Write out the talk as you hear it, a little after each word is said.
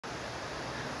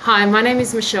Hi, my name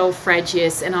is Michelle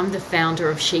Fragias and I'm the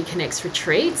founder of She Connects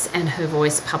Retreats and Her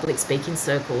Voice Public Speaking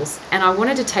Circles. And I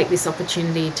wanted to take this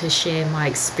opportunity to share my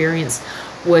experience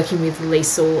working with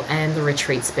Liesl and the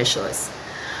retreat specialists.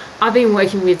 I've been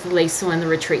working with Liesl and the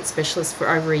retreat specialists for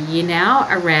over a year now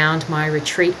around my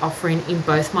retreat offering in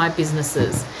both my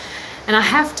businesses. And I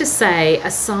have to say,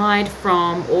 aside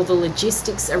from all the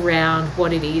logistics around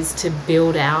what it is to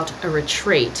build out a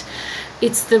retreat,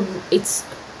 it's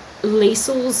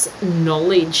Liesl's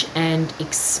knowledge and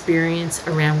experience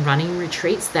around running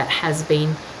retreats that has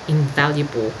been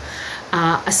invaluable.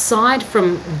 Aside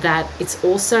from that, it's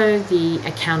also the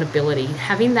accountability,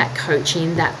 having that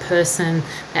coaching, that person,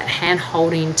 that hand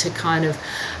holding to kind of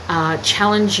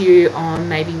challenge you on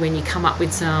maybe when you come up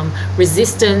with some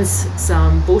resistance,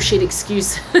 some bullshit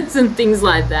excuses and things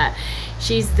like that.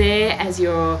 She's there as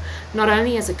not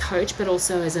only as a coach, but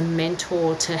also as a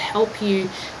mentor to help you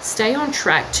stay on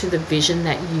track to the vision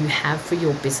that you have for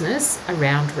your business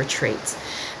around retreats.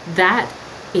 That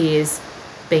is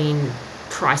been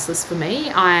priceless for me.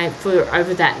 For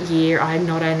over that year, I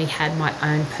not only had my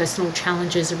own personal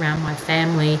challenges around my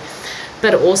family,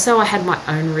 but also I had my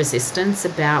own resistance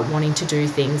about wanting to do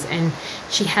things. And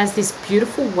she has this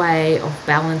beautiful way of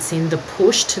balancing the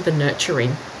push to the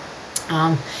nurturing.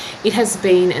 It has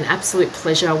been an absolute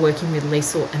pleasure working with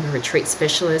Liesl and the retreat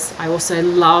specialists. I also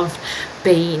loved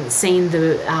seeing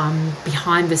the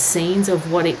behind the scenes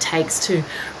of what it takes to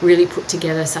really put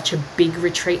together such a big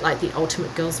retreat like the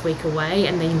Ultimate Girls Week Away,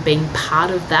 and then being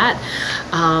part of that.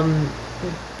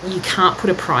 You can't put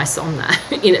a price on that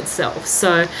in itself.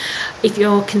 So if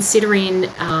you're considering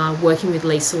working with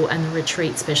Liesl and the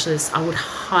retreat specialists, I would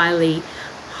highly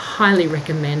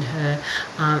recommend her,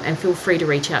 and feel free to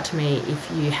reach out to me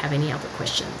if you have any other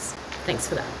questions. Thanks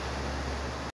for that.